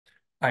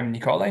I'm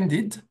Nicola,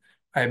 indeed.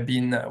 I've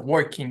been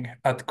working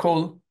at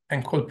coal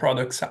and coal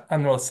products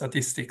annual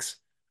statistics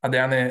at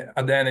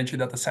the Energy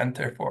Data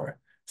Center for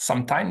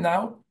some time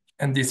now,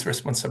 and this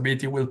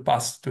responsibility will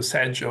pass to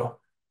Sergio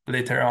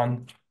later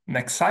on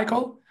next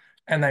cycle.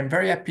 And I'm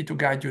very happy to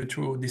guide you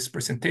through this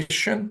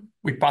presentation.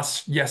 We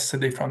passed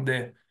yesterday from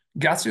the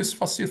gaseous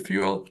fossil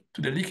fuel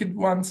to the liquid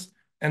ones,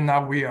 and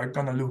now we are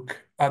going to look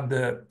at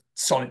the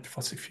solid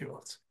fossil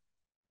fuels.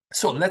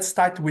 So let's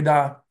start with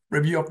a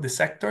review of the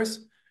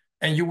sectors,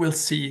 and you will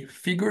see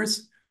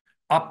figures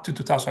up to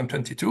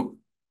 2022.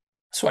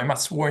 So I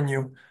must warn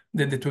you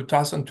that the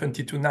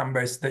 2022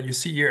 numbers that you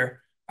see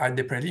here are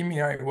the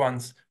preliminary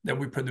ones that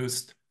we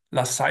produced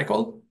last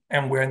cycle,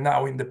 and we're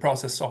now in the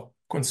process of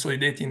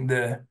consolidating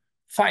the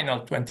final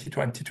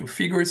 2022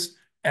 figures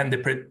and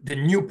the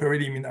new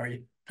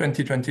preliminary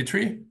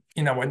 2023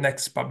 in our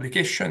next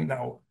publication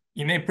now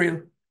in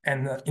April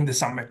and in the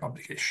summer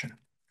publication.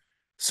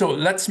 So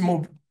let's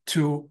move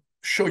to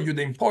show you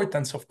the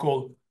importance of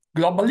coal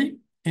globally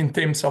in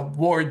terms of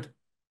world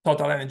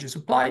total energy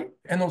supply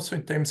and also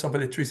in terms of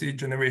electricity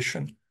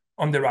generation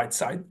on the right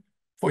side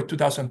for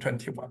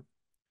 2021.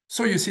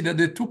 So you see that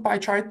the two pie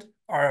charts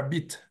are a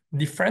bit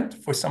different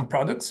for some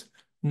products,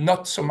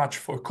 not so much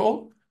for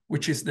coal,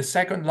 which is the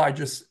second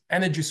largest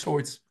energy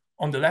source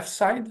on the left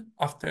side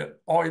after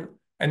oil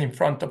and in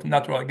front of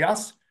natural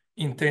gas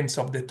in terms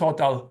of the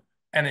total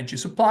energy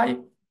supply,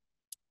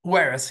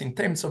 whereas in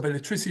terms of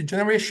electricity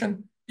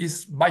generation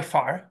is by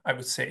far, I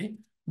would say,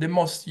 the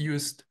most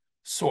used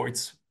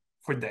source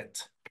for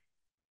that.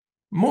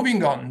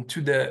 Moving on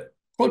to the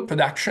coal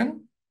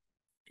production,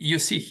 you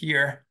see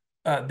here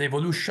the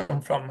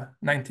evolution from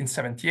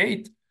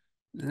 1978.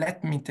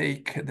 Let me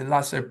take the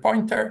laser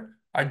pointer.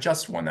 I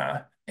just want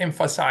to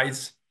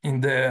emphasize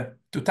in the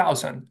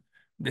 2000,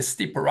 the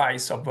steep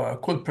rise of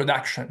coal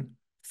production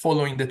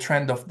following the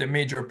trend of the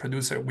major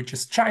producer, which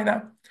is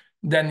China.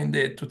 Then in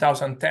the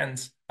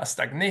 2010s, a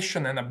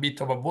stagnation and a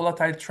bit of a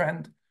volatile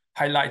trend,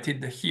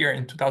 highlighted here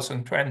in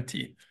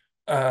 2020,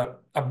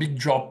 a big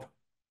drop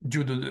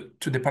due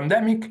to the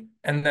pandemic,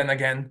 and then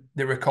again,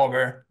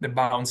 the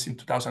bounce in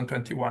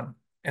 2021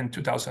 and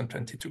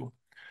 2022.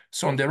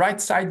 So on the right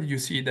side, you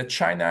see that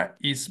China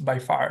is by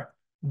far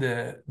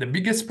the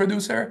biggest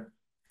producer,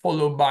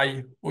 followed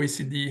by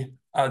OECD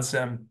as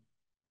an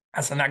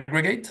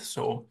aggregate,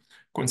 so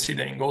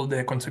considering all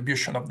the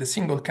contribution of the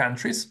single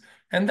countries.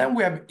 And then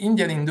we have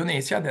India and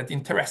Indonesia that,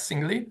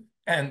 interestingly,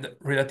 and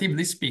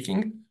relatively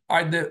speaking,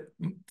 are the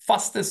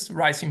fastest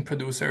rising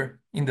producer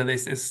in the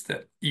latest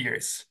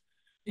years.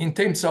 In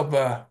terms of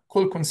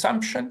coal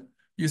consumption,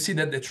 you see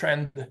that the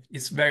trend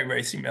is very,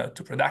 very similar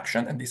to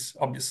production, and this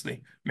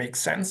obviously makes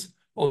sense,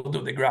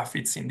 although the graph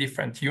is in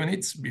different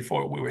units.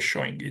 Before we were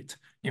showing it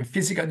in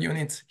physical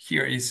units,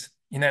 here is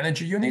in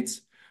energy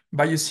units.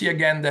 But you see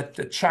again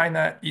that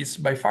China is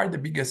by far the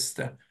biggest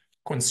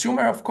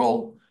consumer of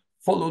coal,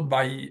 followed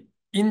by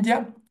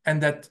India,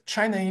 and that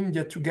China and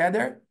India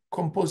together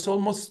compose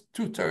almost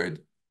 2/3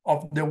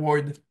 of the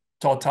world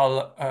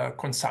total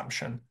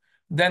consumption.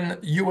 Then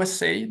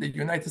USA, the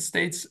United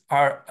States,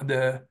 are at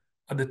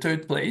the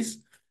third place.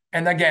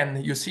 And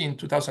again, you see in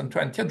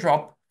 2020 a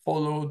drop,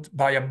 followed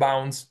by a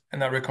bounce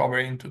and a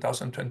recovery in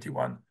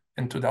 2021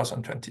 and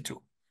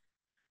 2022.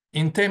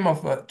 In terms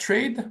of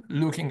trade,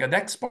 looking at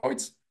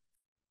exports,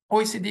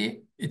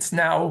 OECD, it's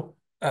now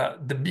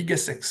the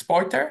biggest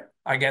exporter.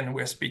 Again,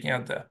 we're speaking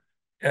at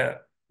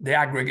the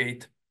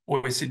aggregate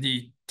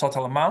OECD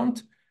total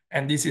amount,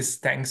 and this is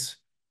thanks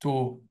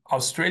to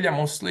Australia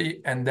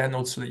mostly, and then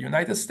also the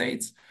United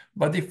States.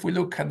 But if we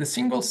look at the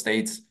single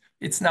states,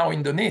 it's now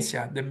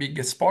Indonesia, the big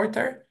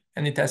exporter,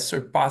 and it has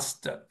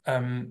surpassed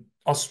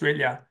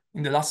Australia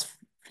in the last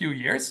few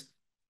years.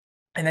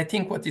 And I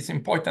think what is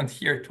important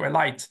here to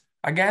highlight,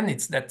 again,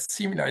 it's that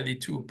similarly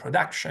to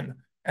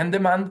production and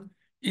demand,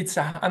 it's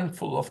a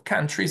handful of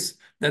countries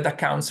that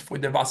accounts for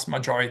the vast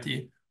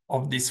majority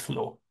of this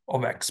flow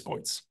of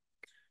exports.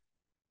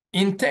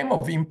 In terms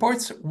of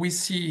imports, we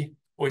see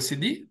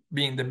OECD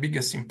being the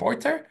biggest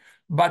importer,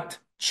 but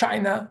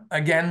China,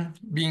 again,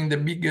 being the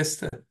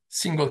biggest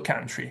single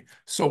country.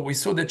 So we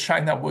saw that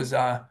China was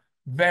a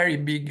very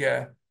big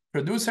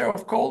producer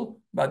of coal,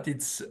 but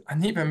it's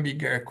an even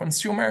bigger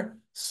consumer.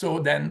 So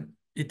then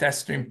it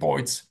has to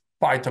import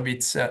part of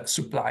its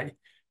supply.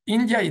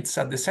 India, it's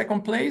at the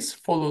second place,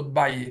 followed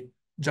by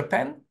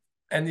Japan.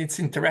 And it's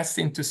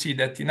interesting to see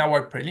that in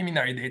our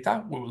preliminary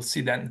data, we will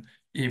see then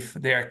if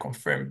they are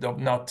confirmed or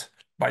not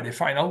by the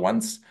final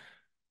ones.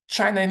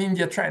 China and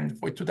India trend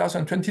for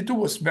 2022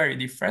 was very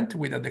different,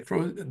 with a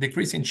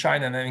decrease in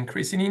China and an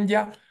increase in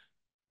India,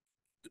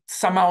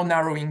 somehow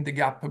narrowing the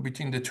gap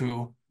between the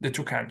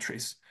two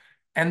countries.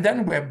 And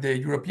then we have the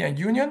European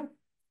Union,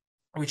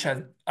 which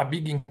had a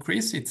big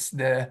increase. It's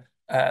the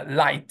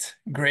light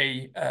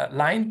gray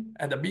line,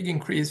 had a big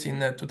increase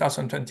in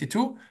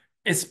 2022,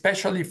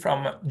 especially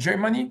from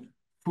Germany,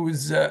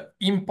 whose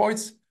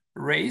imports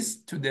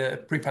raised to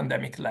the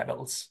pre-pandemic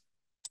levels.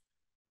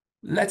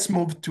 Let's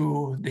move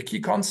to the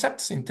key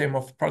concepts in terms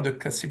of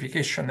product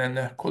classification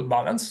and coal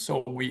balance.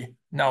 So we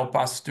now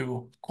pass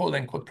to coal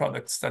and coal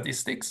product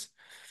statistics.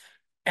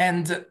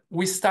 And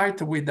we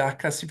start with a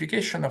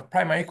classification of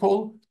primary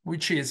coal,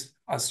 which is,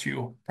 as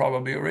you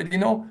probably already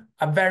know,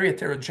 a very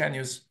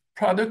heterogeneous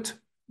product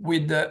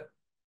with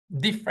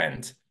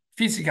different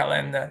physical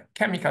and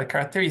chemical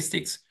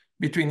characteristics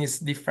between its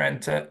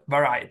different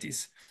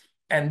varieties.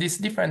 And these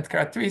different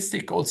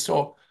characteristics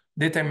also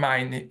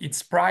determine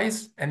its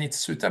price and its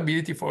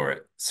suitability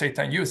for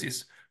certain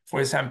uses. For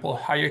example,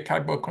 higher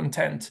carbon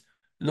content,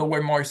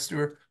 lower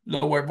moisture,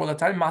 lower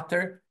volatile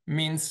matter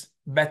means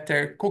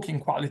better cooking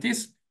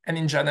qualities and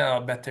in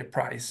general, better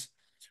price.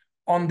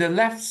 On the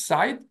left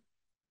side,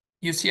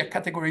 you see a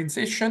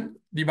categorization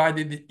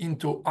divided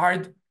into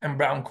hard and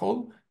brown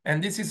coal,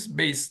 and this is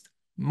based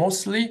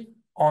mostly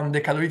on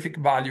the calorific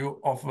value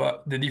of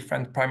the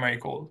different primary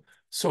coal.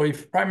 So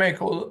if primary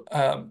coal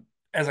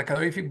has a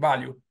calorific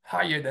value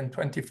higher than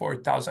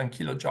 24,000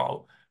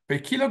 kilojoule per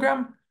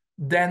kilogram,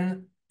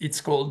 then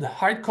it's called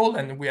hard coal,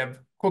 and we have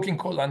coking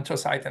coal,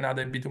 anthracite, and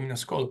other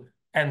bituminous coal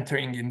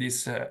entering in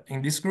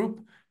this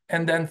group.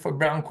 And then for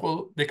brown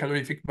coal, the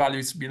calorific value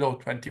is below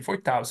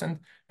 24,000,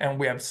 and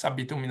we have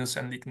subbituminous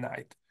and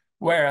lignite.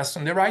 Whereas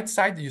on the right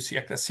side, you see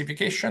a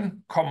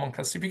classification, common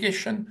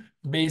classification,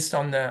 based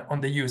on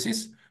the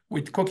uses,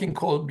 with coking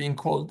coal being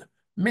called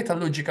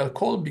metallurgical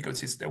coal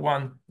because it's the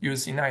one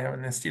used in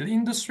iron and steel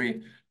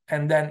industry,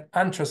 and then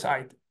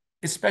anthracite,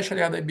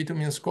 especially other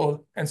bituminous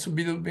coal and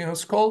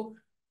subbituminous coal,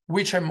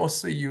 which are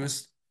mostly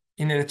used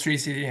in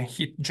electricity and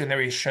heat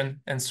generation,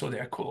 and so they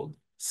are called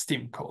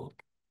steam coal.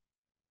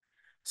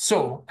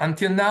 So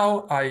until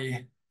now,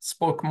 I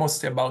spoke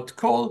mostly about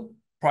coal,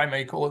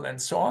 primary coal,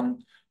 and so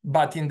on.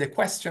 But in the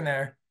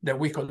questionnaire that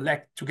we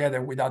collect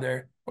together with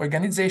other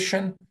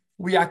organizations,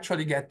 we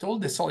actually get all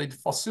the solid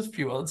fossil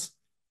fuels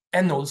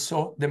and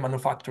also the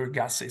manufactured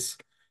gases.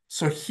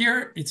 So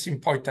here it's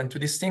important to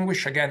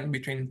distinguish again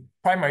between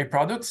primary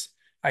products.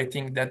 I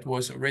think that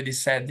was already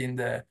said in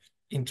the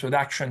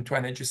introduction to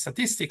energy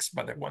statistics,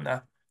 but I want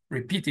to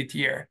repeat it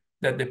here,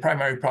 that the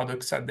primary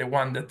products are the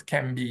ones that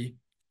can be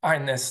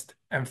harnessed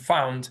and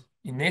found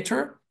in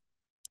nature.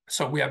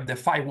 So we have the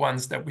 5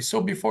 ones that we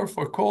saw before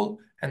for coal,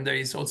 and there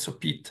is also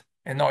peat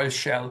and oil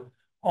shale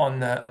on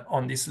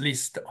this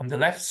list on the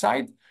left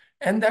side.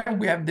 And then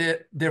we have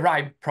the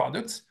derived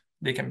products.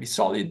 They can be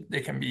solid,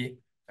 they can be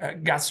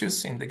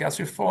gaseous in the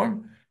gaseous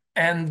form,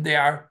 and they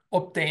are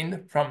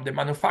obtained from the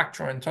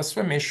manufacture and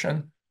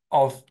transformation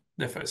of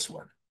the first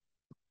one.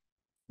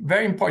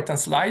 Very important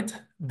slide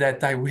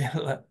that I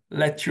will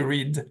let you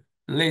read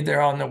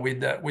later on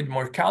with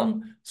more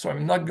calm. So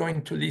I'm not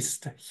going to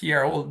list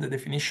here all the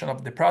definition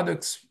of the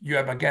products. You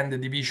have again the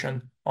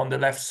division on the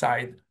left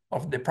side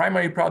of the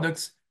primary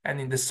products, and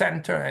in the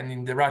center and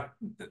in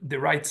the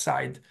right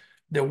side,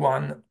 the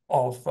one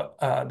of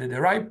the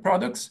derived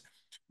products.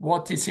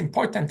 What is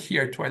important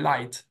here to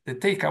highlight, the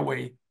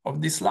takeaway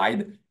of this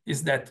slide,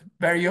 is that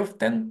very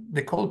often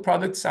the coal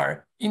products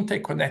are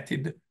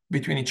interconnected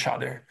between each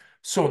other.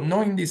 So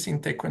knowing this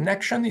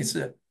interconnection is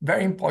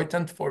very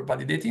important for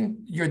validating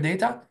your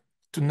data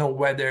to know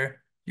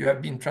whether you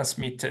have been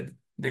transmitted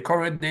the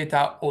correct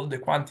data, all the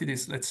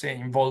quantities, let's say,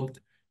 involved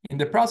in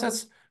the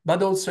process,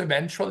 but also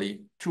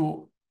eventually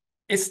to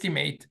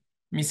estimate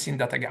missing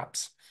data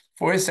gaps.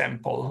 For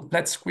example,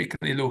 let's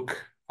quickly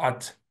look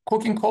at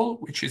coking coal,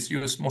 which is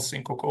used mostly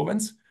in coke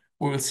ovens.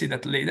 We will see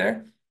that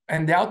later.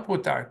 And the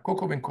output are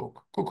coke oven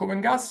coke, coke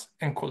oven gas,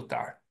 and coal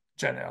tar,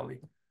 generally.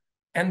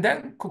 And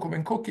then coke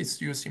oven coke is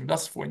used in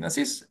blast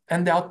furnaces,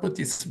 and the output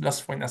is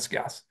blast furnace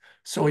gas.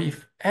 So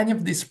if any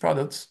of these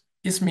products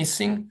is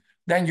missing,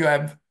 then you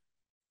have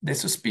the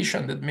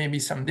suspicion that maybe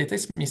some data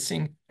is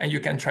missing, and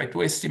you can try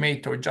to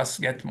estimate or just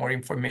get more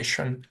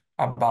information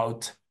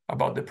about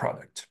the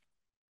product.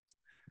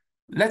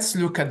 Let's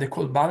look at the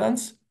coal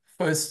balance.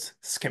 First,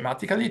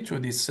 schematically through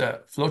this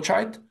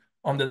flowchart.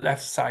 On the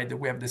left side,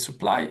 we have the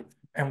supply,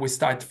 and we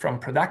start from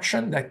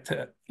production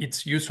that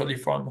it's usually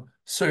from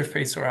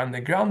surface or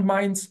underground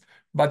mines,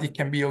 but it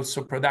can be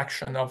also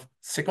production of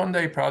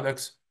secondary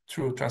products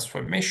through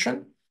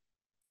transformation.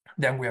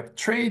 Then we have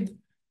trade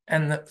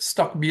and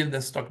stock build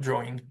and stock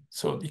drawing.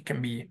 So it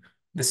can be,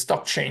 the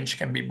stock change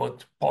can be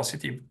both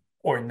positive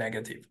or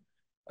negative.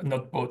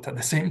 Not both at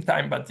the same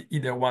time, but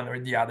either one or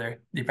the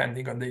other,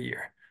 depending on the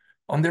year.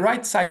 On the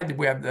right side,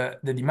 we have the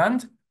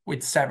demand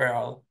with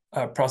several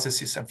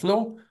processes and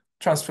flow.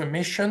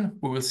 Transformation,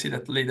 we will see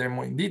that later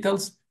more in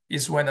details,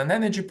 is when an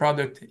energy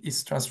product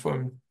is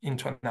transformed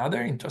into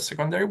another, into a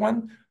secondary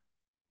one.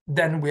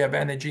 Then we have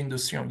energy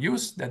industrial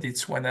use, that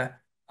it's when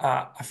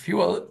a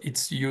fuel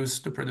it's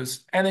used to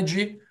produce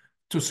energy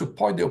to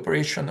support the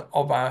operation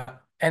of an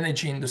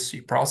energy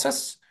industry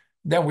process.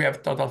 Then we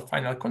have total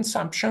final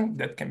consumption,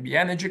 that can be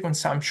energy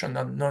consumption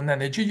and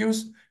non-energy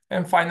use.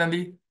 And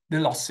finally, the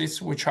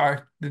losses, which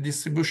are the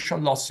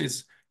distribution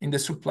losses in the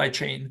supply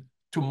chain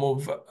to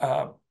move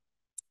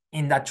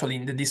in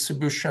the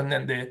distribution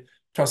and the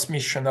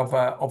transmission of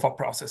a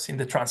process, in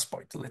the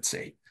transport, let's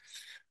say.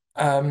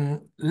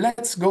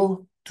 Let's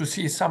go to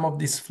see some of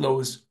these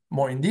flows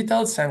more in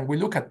details, and we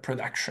look at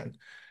production.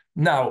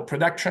 Now,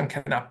 production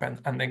can happen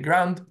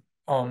underground,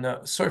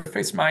 on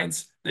surface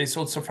mines. There's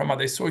also from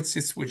other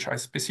sources, which are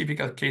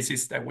specific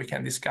cases that we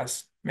can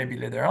discuss maybe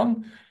later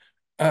on.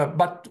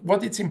 But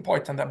what is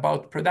important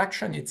about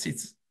production, it's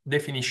its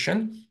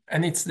definition,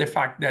 and it's the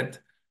fact that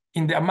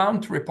in the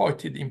amount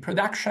reported in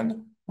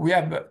production, we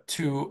have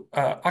to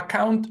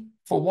account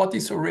for what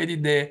is already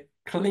the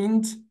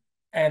cleaned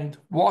and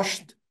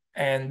washed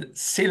and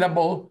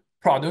saleable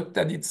product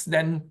that it's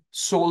then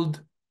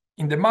sold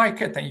in the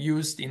market and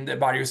used in the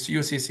various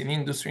uses in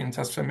industry and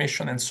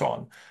transformation and so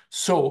on.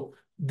 So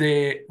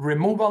the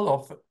removal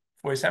of,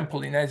 for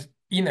example,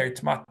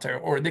 inert matter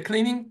or the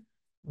cleaning,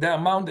 the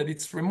amount that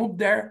it's removed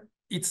there,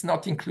 it's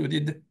not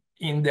included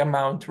in the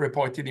amount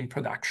reported in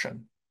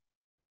production.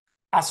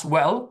 As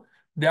well,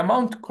 the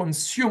amount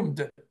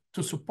consumed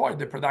to support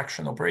the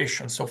production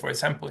operation. So for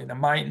example, in a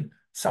mine,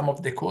 some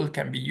of the coal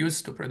can be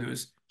used to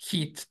produce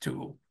heat,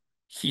 to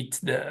heat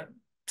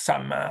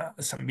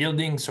some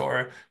buildings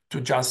or to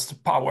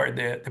just power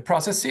the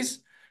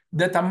processes.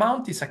 That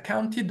amount is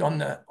accounted on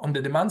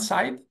the demand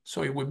side,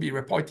 so it will be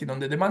reported on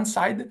the demand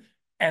side,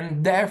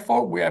 and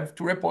therefore we have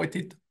to report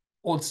it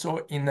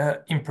also in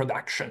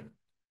production.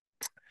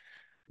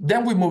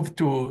 Then we move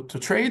to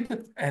trade,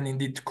 and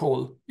indeed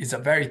coal is a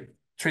very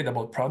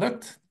tradable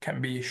product,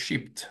 can be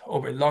shipped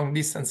over long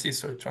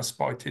distances or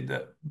transported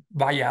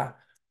via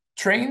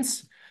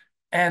trains.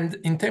 And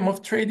in terms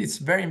of trade, it's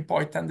very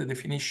important the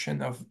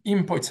definition of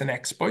imports and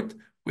export,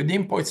 with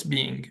imports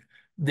being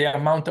the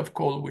amount of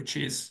coal which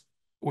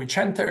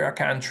enter a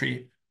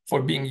country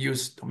for being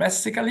used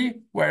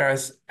domestically,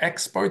 whereas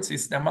exports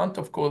is the amount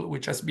of coal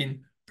which has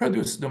been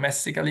produced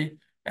domestically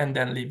and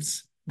then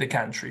leaves the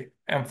country.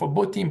 And for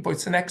both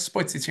imports and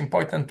exports, it's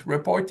important to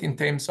report in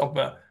terms of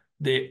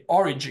the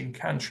origin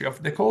country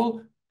of the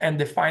coal and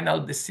the final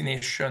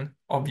destination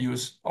of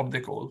use of the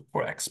coal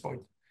for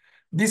export.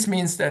 This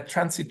means that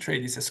transit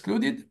trade is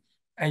excluded,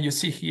 and you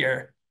see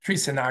here 3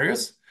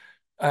 scenarios.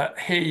 A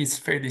is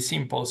fairly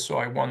simple, so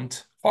I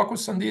won't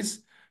focus on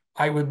this.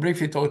 I will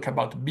briefly talk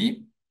about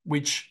B,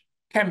 which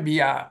can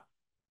be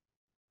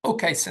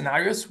okay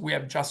scenarios. We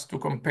have just to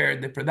compare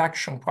the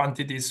production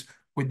quantities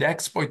with the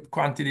export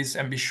quantities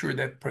and be sure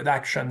that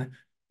production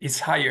is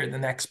higher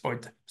than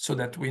export, so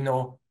that we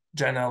know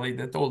generally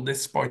that all the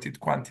exported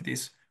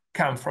quantities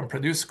come from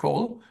produced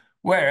coal.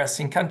 Whereas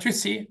in country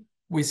C,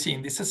 we see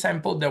in this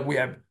example that we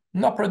have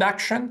no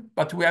production,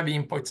 but we have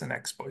imports and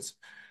exports.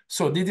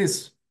 So this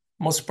is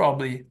most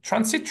probably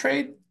transit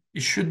trade.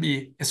 It should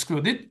be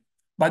excluded,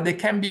 but there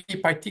can be a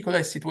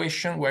particular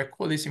situation where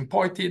coal is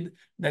imported,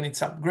 then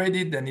it's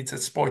upgraded, then it's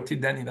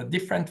exported, then in a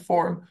different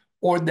form,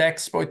 or the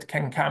export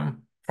can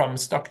come from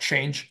stock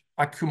change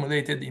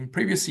accumulated in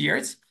previous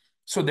years.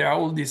 So there are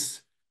all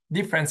these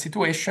different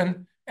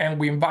situations, and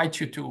we invite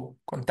you to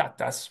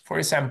contact us, for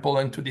example,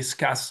 and to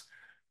discuss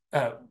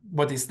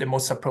what is the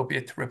most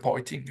appropriate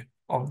reporting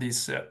of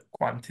these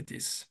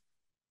quantities.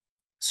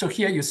 So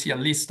here you see a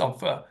list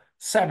of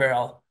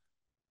several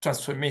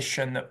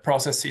transformation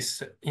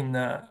processes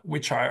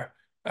which are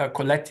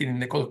collected in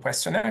the coal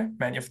questionnaire,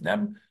 many of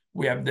them.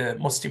 We have the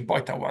most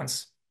important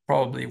ones,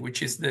 probably,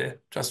 which is the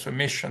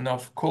transformation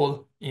of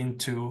coal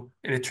into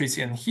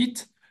electricity and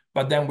heat.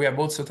 But then we have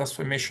also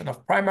transformation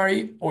of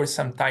primary or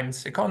sometimes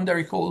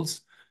secondary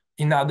coals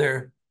in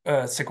other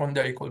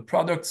secondary coal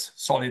products,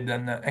 solid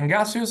and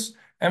gaseous.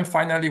 And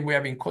finally, we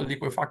have in coal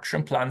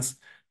liquefaction plants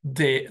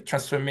the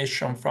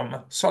transformation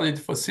from solid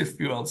fossil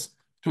fuels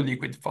to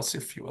liquid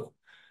fossil fuel.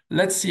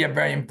 Let's see a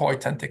very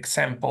important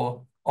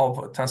example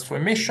of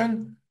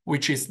transformation,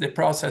 which is the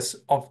process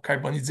of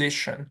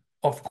carbonization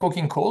of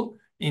coking coal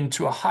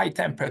into a high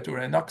temperature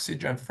and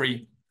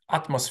oxygen-free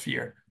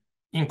atmosphere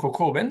in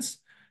coke ovens.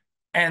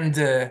 And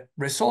the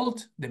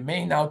result, the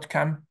main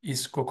outcome,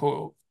 is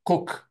coke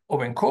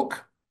oven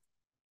coke.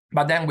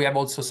 But then we have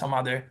also some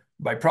other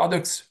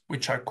byproducts,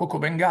 which are coke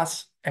oven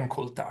gas and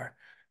coal tar.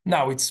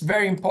 Now, it's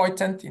very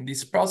important in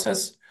this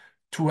process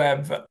to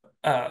have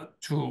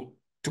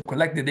to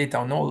collect the data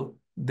on all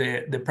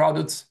the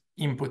products,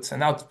 inputs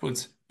and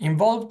outputs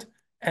involved,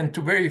 and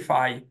to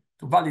verify,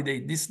 to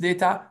validate this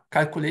data,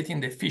 calculating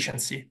the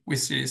efficiency,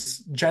 which is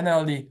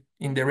generally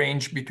in the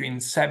range between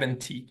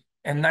 70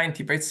 and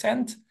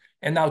 90%.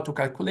 And now to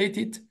calculate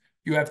it,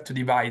 you have to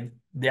divide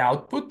the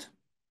output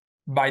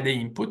by the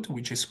input,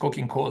 which is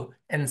coking coal,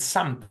 and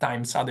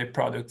sometimes other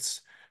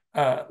products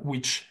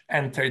which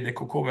enter the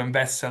coke oven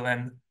vessel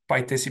and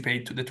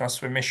participate to the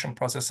transformation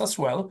process as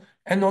well.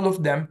 And all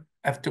of them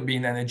have to be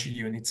in energy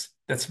units.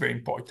 That's very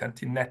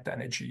important, in net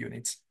energy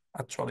units,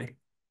 actually.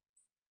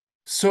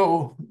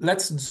 So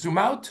let's zoom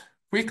out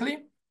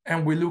quickly,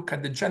 and we look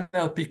at the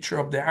general picture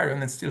of the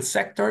iron and steel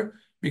sector,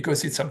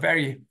 because it's a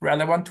very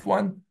relevant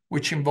one,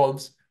 which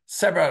involves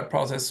several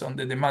processes on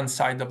the demand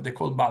side of the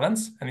coal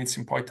balance, and it's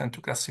important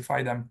to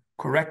classify them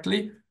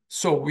correctly.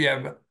 So we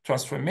have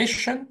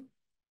transformation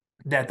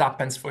that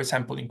happens, for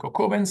example, in coke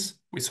ovens.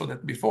 We saw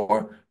that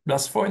before.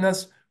 Blast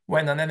furnace,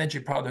 when an energy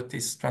product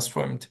is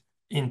transformed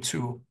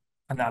into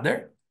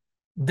another.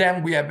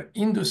 Then we have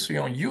industry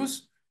on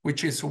use,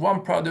 which is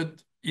one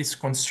product is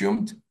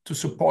consumed to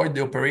support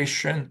the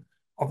operation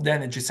of the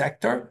energy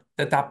sector.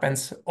 That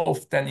happens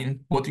often in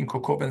both in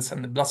coke ovens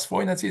and the blast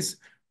furnaces,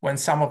 when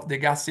some of the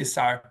gases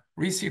are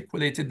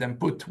recirculated and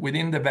put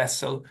within the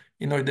vessel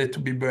in order to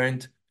be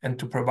burned and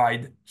to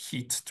provide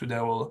heat to the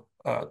whole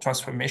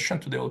transformation,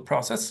 to the whole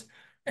process.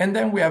 And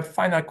then we have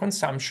final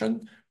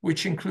consumption,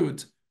 which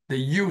includes the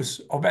use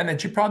of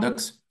energy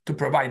products to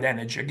provide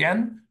energy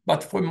again,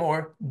 but for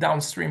more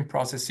downstream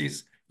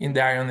processes in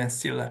the iron and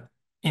steel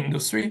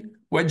industry,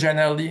 where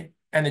generally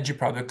energy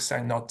products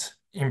are not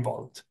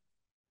involved.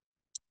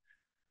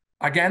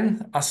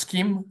 Again, a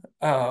scheme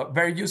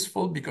very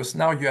useful because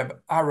now you have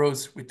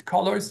arrows with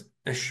colors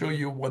that show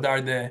you what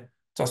are the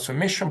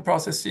transformation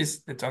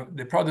processes,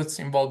 the products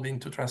involved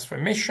into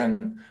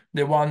transformation,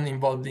 the one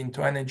involved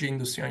into energy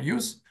industry and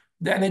use,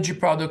 the energy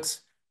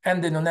products,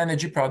 and the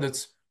non-energy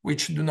products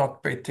which do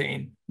not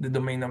pertain the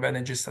domain of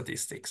energy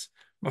statistics.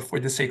 But for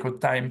the sake of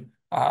time,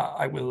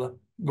 I will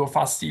go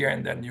fast here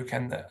and then you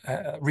can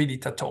read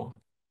it at home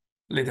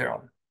later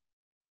on.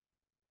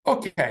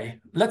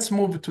 Okay, let's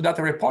move to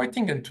data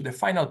reporting and to the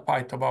final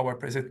part of our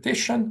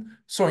presentation.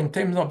 So in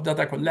terms of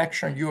data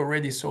collection, you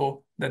already saw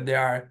that there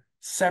are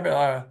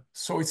several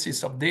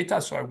sources of data,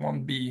 so I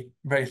won't be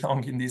very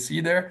long in this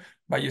either,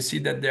 but you see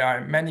that there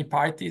are many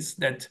parties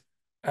that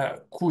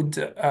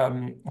could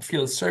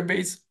fill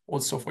surveys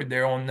also for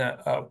their own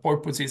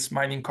purposes,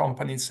 mining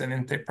companies and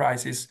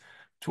enterprises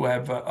to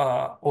have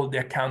all the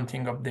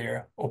accounting of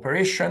their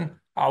operation,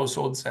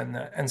 households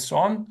and so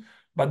on.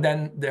 But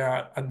then there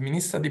are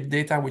administrative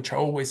data, which are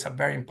always a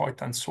very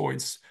important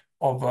source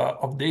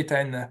of data,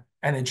 and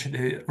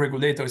energy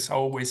regulators are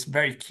always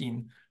very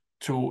keen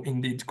to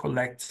indeed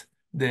collect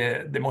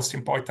the most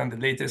important, the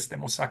latest, the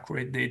most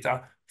accurate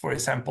data, for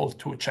example,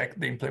 to check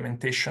the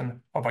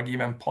implementation of a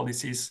given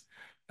policies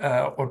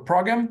or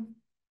program.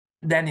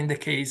 Then in the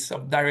case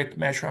of direct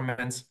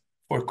measurements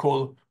for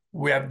coal,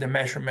 we have the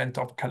measurement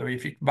of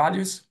calorific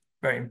values,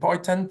 very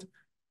important.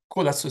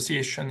 Coal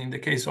association in the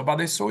case of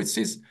other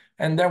sources.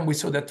 And then we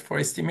saw that for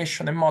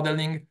estimation and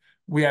modeling,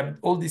 we have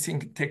all this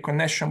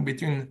interconnection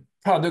between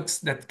products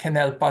that can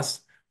help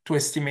us to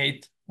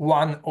estimate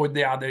one or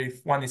the other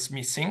if one is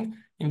missing.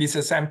 In this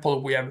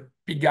example, we have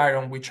pig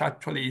iron, which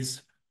actually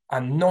is a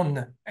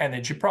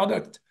non-energy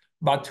product,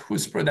 but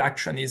whose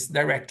production is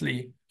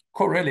directly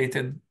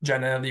correlated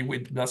generally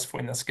with blast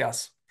furnace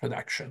gas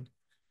production.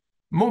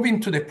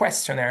 Moving to the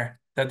questionnaire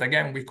that,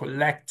 again, we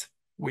collect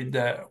with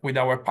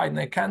our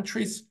partner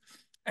countries.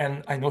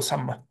 And I know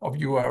some of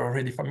you are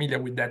already familiar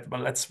with that, but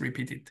let's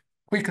repeat it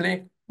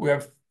quickly. We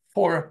have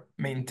 4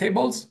 main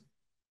tables.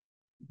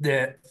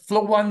 The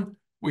flow one,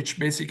 which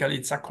basically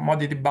it's a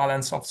commodity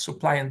balance of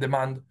supply and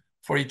demand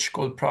for each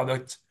coal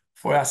product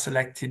for a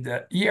selected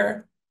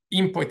year,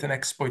 import and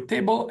export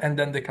table, and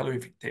then the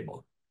calorific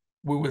table.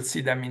 We will see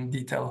them in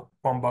detail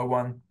one by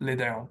one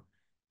later on.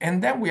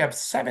 And then we have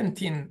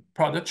 17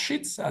 product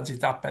sheets, as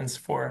it happens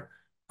for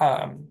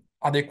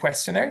other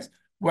questionnaires,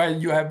 where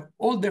you have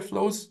all the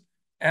flows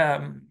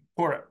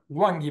for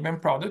one given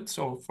product,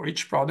 so for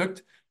each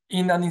product,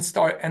 in an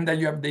and then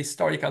you have the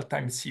historical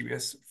time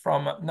series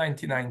from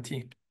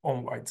 1990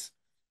 onwards.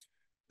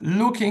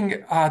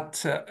 Looking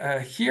at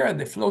here,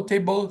 the flow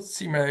table,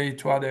 similarly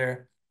to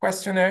other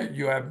questionnaire,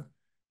 you have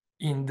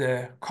in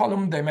the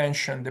column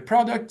dimension the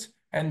product,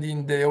 and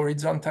in the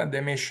horizontal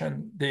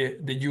dimension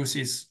the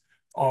uses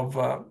of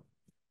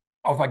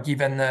a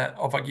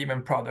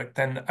given product.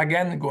 And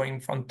again,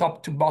 going from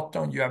top to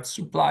bottom, you have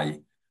supply,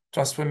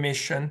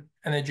 transformation,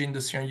 energy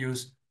industry and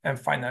use, and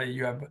finally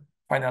you have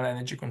final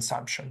energy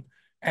consumption.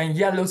 And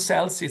yellow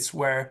cells is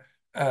where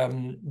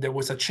there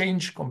was a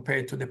change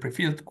compared to the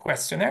pre-filled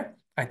questionnaire.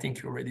 I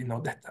think you already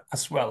know that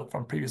as well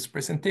from previous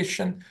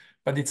presentation,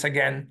 but it's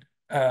again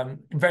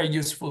very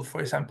useful, for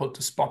example,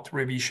 to spot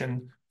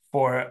revision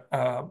for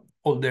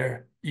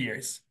older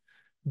years.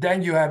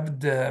 Then you have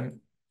the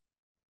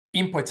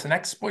imports and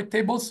export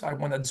tables. I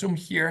want to zoom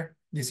here.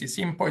 This is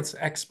imports,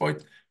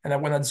 export, and I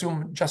want to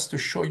zoom just to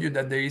show you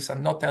that there is a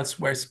not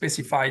elsewhere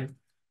specified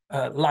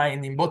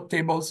line in both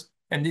tables.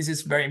 And this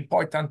is very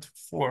important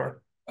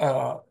for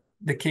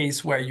the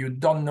case where you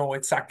don't know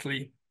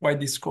exactly where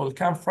this coal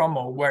comes from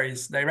or where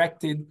it's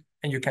directed,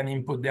 and you can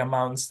input the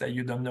amounts that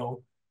you don't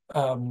know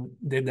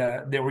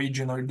the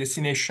origin or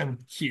destination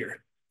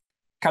here.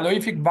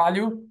 Calorific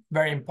value,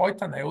 very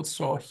important. I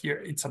also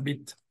here, it's a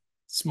bit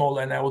small,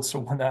 and I also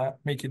want to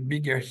make it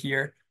bigger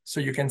here so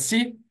you can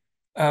see.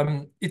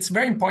 It's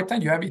very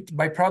important. You have it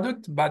by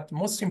product, but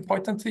most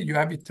importantly, you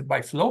have it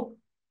by flow.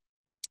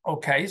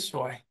 Okay,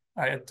 so I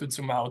had to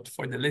zoom out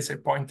for the laser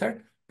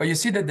pointer, but you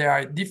see that there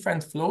are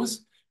different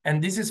flows,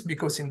 and this is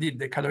because indeed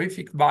the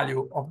calorific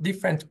value of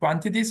different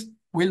quantities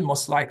will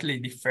most likely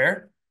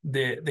differ.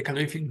 The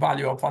calorific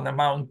value of an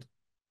amount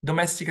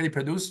domestically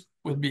produced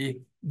will be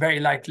very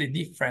likely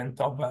different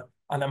of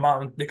an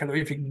amount, the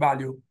calorific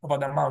value of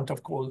an amount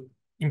of coal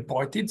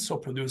imported, so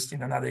produced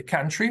in another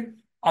country,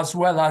 as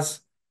well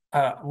as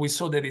we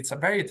saw that it's a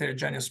very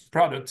heterogeneous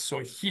product. So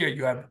here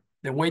you have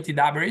the weighted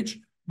average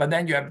but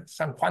then you have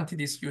some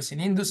quantities used in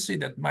industry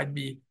that might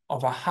be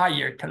of a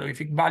higher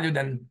calorific value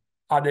than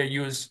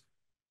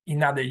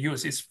in other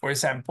uses, for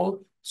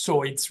example.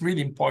 So it's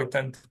really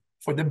important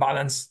for the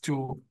balance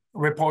to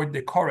report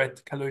the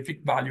correct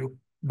calorific value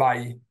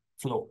by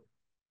flow.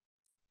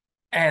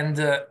 And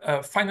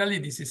finally,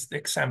 this is the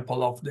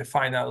example of the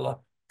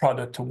final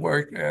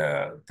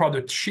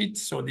product sheet.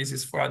 So this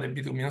is for the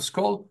bituminous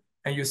coal.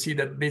 And you see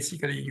that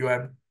basically you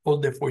have all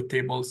the 4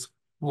 tables,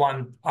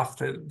 one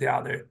after the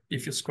other,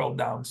 if you scroll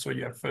down. So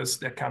you have first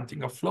the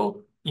accounting of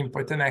flow,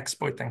 import and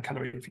export, and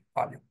calorific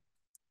value.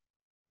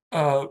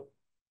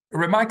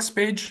 Remarks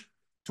page,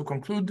 to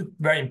conclude,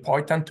 very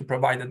important to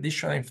provide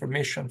additional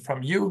information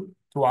from you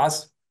to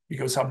us,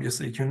 because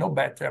obviously you know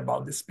better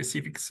about the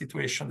specific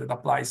situation that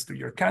applies to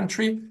your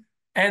country.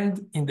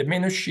 And in the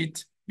menu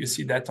sheet, you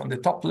see that on the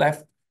top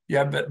left, you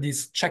have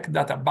this check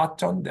data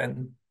button,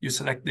 then you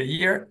select the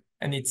year,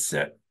 and it's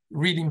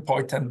really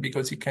important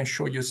because it can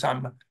show you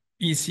some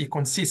easy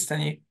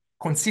consistency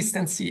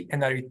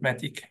and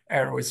arithmetic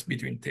errors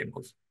between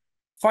tables.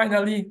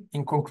 Finally,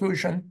 in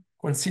conclusion,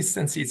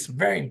 consistency is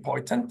very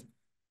important,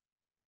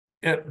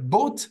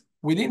 both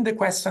within the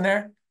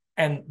questionnaire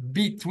and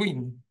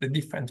between the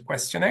different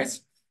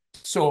questionnaires.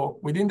 So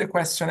within the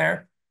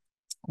questionnaire,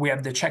 we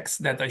have the checks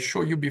that I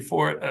showed you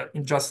before,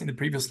 just in the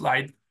previous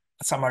slide,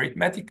 some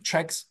arithmetic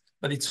checks,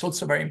 but it's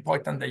also very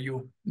important that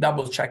you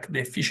double check the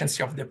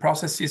efficiency of the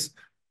processes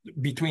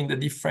between the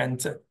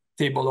different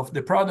table of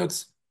the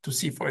products to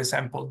see, for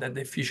example, that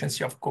the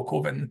efficiency of coke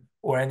oven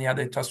or any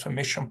other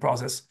transformation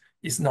process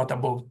is not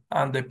above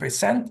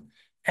 100%.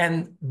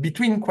 And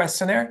between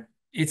questionnaire,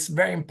 it's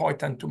very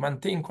important to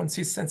maintain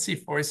consistency,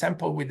 for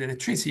example, with the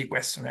electricity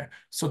questionnaire.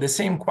 So the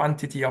same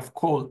quantity of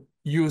coal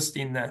used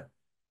in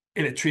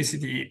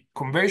electricity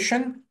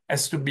conversion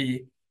has to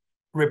be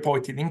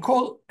reported in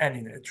coal and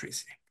in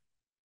electricity.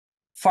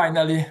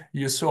 Finally,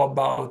 you saw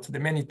about the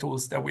many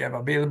tools that we have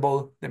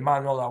available, the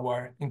manual,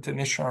 our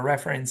international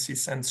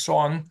references, and so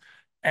on,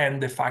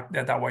 and the fact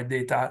that our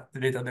data, the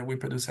data that we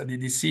produce at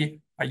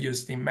EDC, are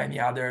used in many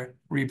other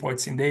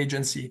reports in the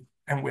agency,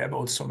 and we have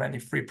also many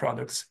free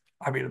products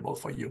available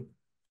for you.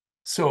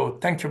 So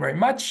thank you very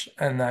much,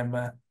 and I'm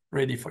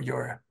ready for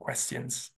your questions.